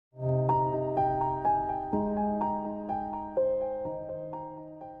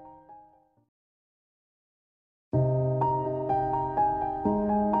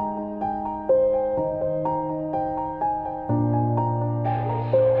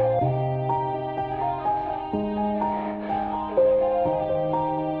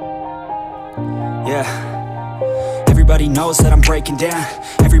Yeah. Everybody knows that I'm breaking down.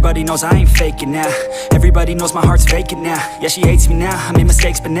 Everybody knows I ain't faking now. Everybody knows my heart's vacant now. Yeah, she hates me now, I made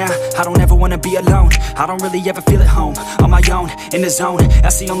mistakes, but now I don't ever wanna be alone. I don't really ever feel at home. On my own, in the zone,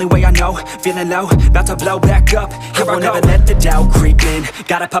 that's the only way I know. Feeling low, about to blow back up. Here I won't ever let the doubt creep in.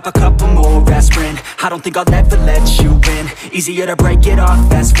 Gotta pop a couple more aspirin. I don't think I'll ever let you in. Easier to break it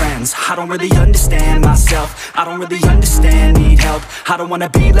off as friends. I don't really understand myself. I don't really understand, need help. I don't wanna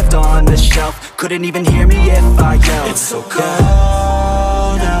be left on the shelf. Couldn't even hear me if I yelled. It's so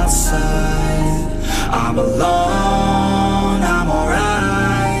cold outside, I'm alone, I'm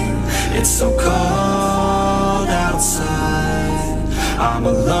alright. It's so cold outside, I'm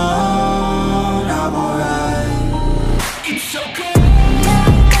alone, I'm alright. It's so cold.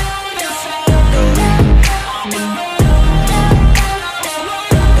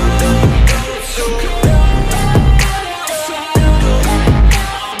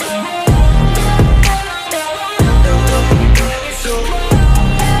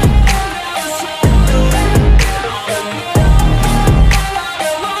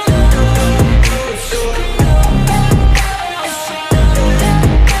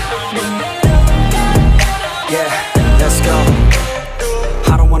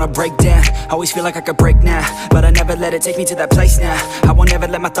 Break down, always feel like I could break now, but I never let it take me to that place now. I won't ever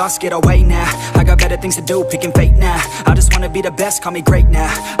let my thoughts get away now. I got better things to do, picking fate now. I just wanna be the best, call me great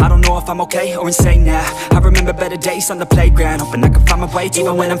now. I don't know if I'm okay or insane now. I remember better days on the playground, hoping I can find my way to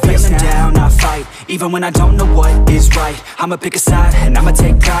even when I'm feeling down, I fight, even when I don't know what is right. I'ma pick a side, and I'ma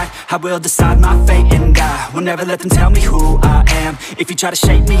take pride. I will decide my fate, and I will never let them tell me who I am. If you try to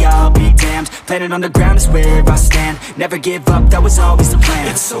shake me, I'll be damned. Planet on the ground is where I stand. Never give up, that was always the plan.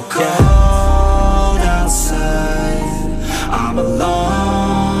 It's so cold outside, I'm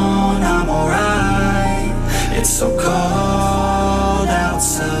alone, I'm alright. It's so cold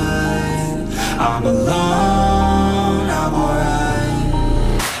outside, I'm alone.